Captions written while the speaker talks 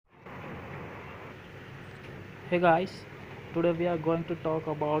Hey guys, today we are going to talk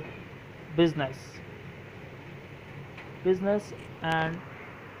about business. Business and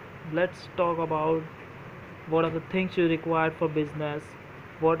let's talk about what are the things you require for business,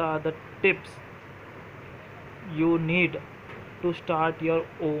 what are the tips you need to start your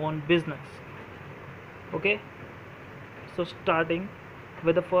own business. Okay? So starting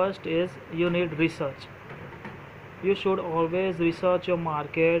with the first is you need research. You should always research your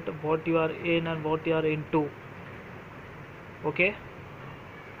market, what you are in and what you are into. Okay?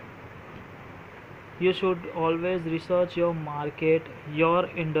 You should always research your market, your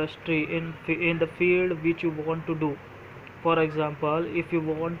industry in the field which you want to do. For example, if you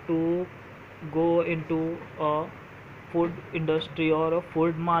want to go into a food industry or a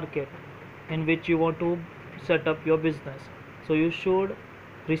food market in which you want to set up your business, so you should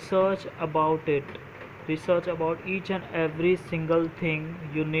research about it, research about each and every single thing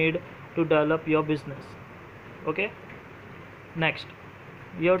you need to develop your business. Okay. Next,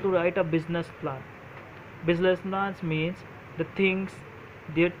 you have to write a business plan. Business plans means the things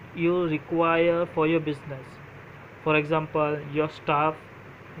that you require for your business. For example, your staff,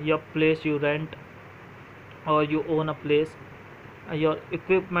 your place you rent or you own a place, your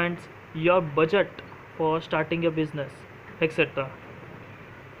equipments, your budget for starting your business, etc.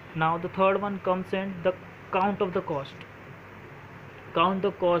 Now the third one comes in the count of the cost. Count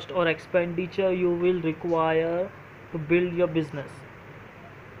the cost or expenditure you will require to build your business.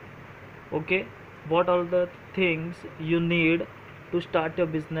 Okay, what are the things you need to start your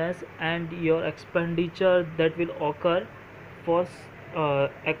business and your expenditure that will occur for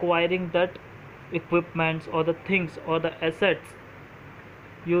acquiring that equipments or the things or the assets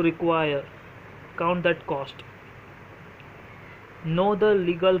you require. Count that cost. Know the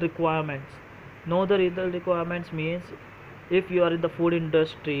legal requirements. Know the legal requirements means if you are in the food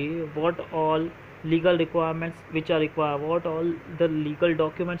industry, what all legal requirements which are required, what all the legal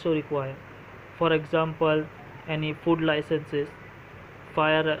documents you require. For example, any food licenses,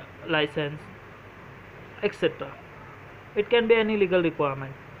 fire license, etc. It can be any legal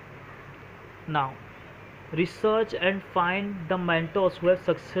requirement. Now, research and find the mentors who have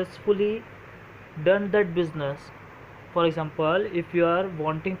successfully done that business. For example, if you are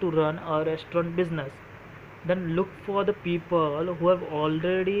wanting to run a restaurant business, then look for the people who have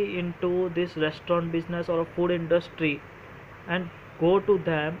already into this restaurant business or a food industry and go to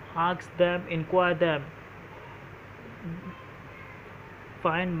them, ask them, inquire them,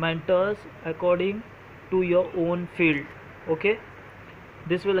 find mentors according to your own field. Okay,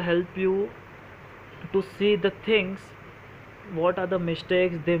 this will help you to see the things, what are the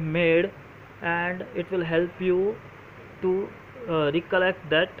mistakes they made, and it will help you to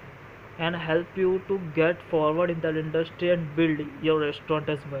recollect that and help you to get forward in that industry and build your restaurant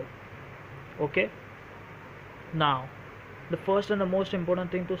as well. Okay. Now the first and the most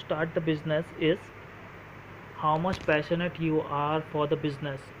important thing to start the business is how much passionate you are for the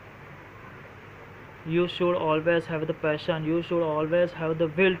business. You should always have the passion, you should always have the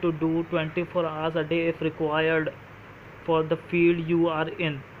will to do 24 hours a day if required for the field you are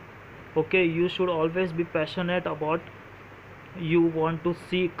in. Okay, you should always be passionate about you want to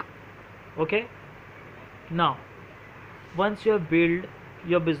seek. Okay. Now once you have built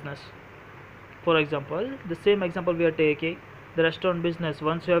your business, for example, the same example we are taking, the restaurant business,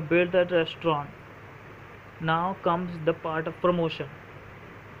 once you have built that restaurant, now comes the part of promotion.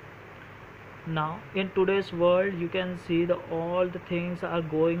 Now in today's world you can see the all the things are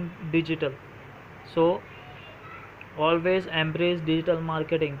going digital, so always embrace digital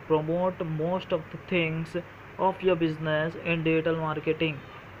marketing. Promote most of the things of your business in digital marketing.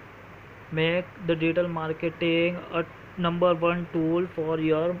 Make the digital marketing a number one tool for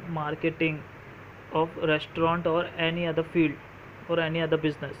your marketing of restaurant or any other field or any other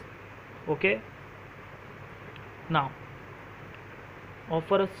business. Okay. Now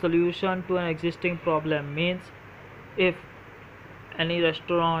offer a solution to an existing problem means if any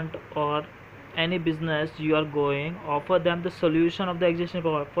restaurant or any business you are going, offer them the solution of the existing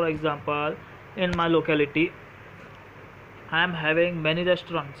problem. For example, in my locality I am having many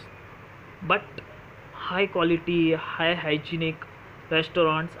restaurants, but high quality, high hygienic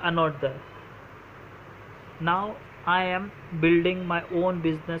restaurants are not there. Now I am building my own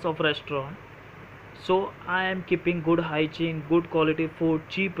business of restaurant, so I am keeping good hygiene, good quality food,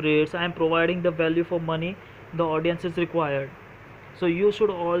 cheap rates. I am providing the value for money the audience is required. So you should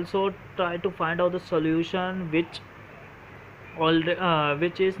also try to find out the solution which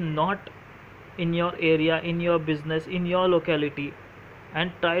is not in your area, in your business, in your locality, and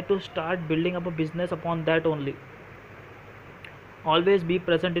try to start building up a business upon that only. Always be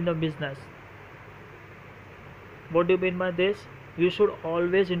present in the business. What do you mean by this? You should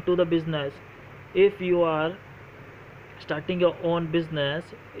always into the business. If you are starting your own business,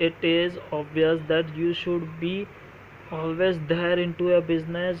 it is obvious that you should be always there into your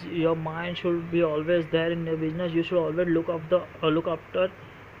business. Your mind should be always there in your business. You should always look after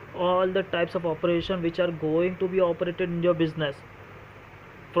all the types of operation which are going to be operated in your business,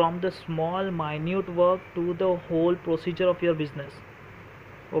 from the small minute work to the whole procedure of your business.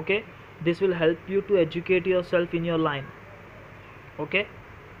 Okay, this will help you to educate yourself in your line. Okay,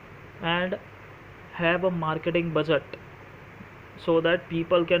 and have a marketing budget so that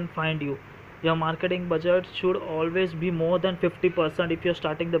people can find you. Your marketing budget should always be more than 50% if you're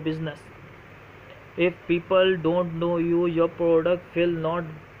starting the business. If people don't know you, your product will not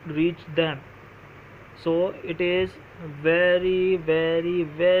reach them. So it is very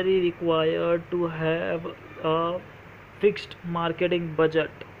required to have a fixed marketing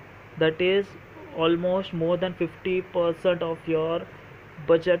budget, that is almost more than 50% of your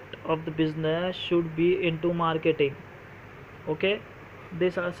budget of the business should be into marketing. Okay,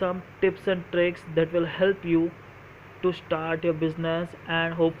 these are some tips and tricks that will help you to start your business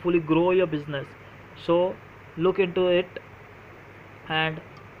and hopefully grow your business. So look into it and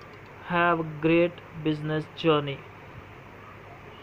have a great business journey.